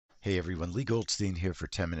Hey everyone, Leigh Goldstein here for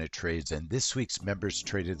 10-Minute Trades, and this week's Members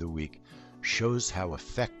Trade of the Week shows how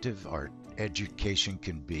effective our education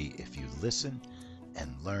can be. If you listen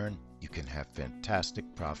and learn, you can have fantastic,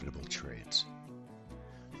 profitable trades.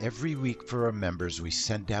 Every week for our members, we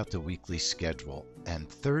send out the weekly schedule, and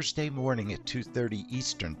Thursday morning at 2:30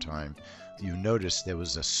 Eastern Time, you notice there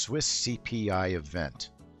was a Swiss CPI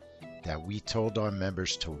event that we told our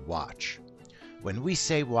members to watch. When we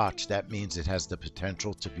say watch, that means it has the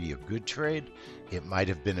potential to be a good trade. It might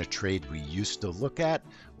have been a trade we used to look at,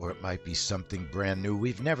 or it might be something brand new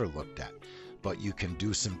we've never looked at. But you can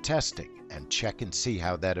do some testing and check and see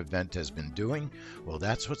how that event has been doing. Well,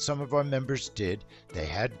 that's what some of our members did. They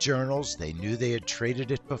had journals, they knew they had traded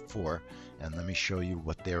it before, and let me show you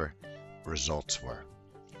what their results were.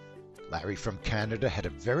 Larry from Canada had a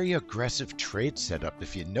very aggressive trade setup.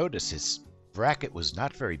 If you notice, his bracket was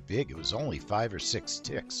not very big. It was only 5 or 6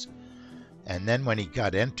 ticks. And then when he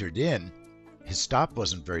got entered in, his stop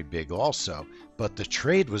wasn't very big also, but the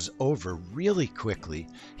trade was over really quickly.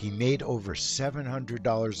 He made over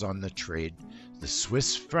 $700 on the trade. The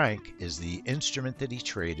Swiss franc is the instrument that he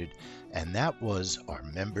traded, and that was our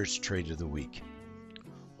members trade of the week.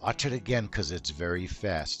 Watch it again because it's very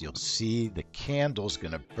fast. You'll see the candle's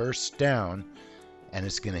going to burst down and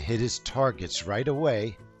it's going to hit his targets right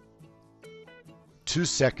away. 2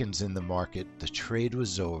 seconds in the market, the trade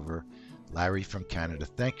was over. Larry from Canada,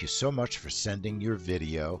 thank you so much for sending your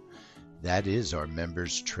video. That is our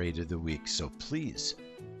members trade of the week. So please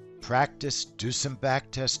practice, do some back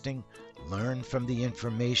testing, learn from the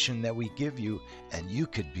information that we give you, and you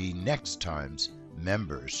could be next time's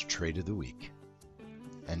members trade of the week.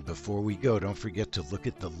 And before we go, don't forget to look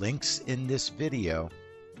at the links in this video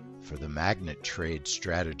for the magnet trade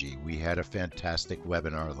strategy. We had a fantastic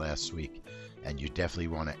webinar last week, and you definitely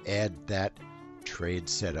want to add that trade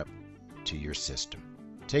setup to your system.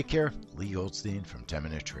 Take care. Leigh Goldstein from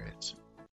 10-Minute Trades.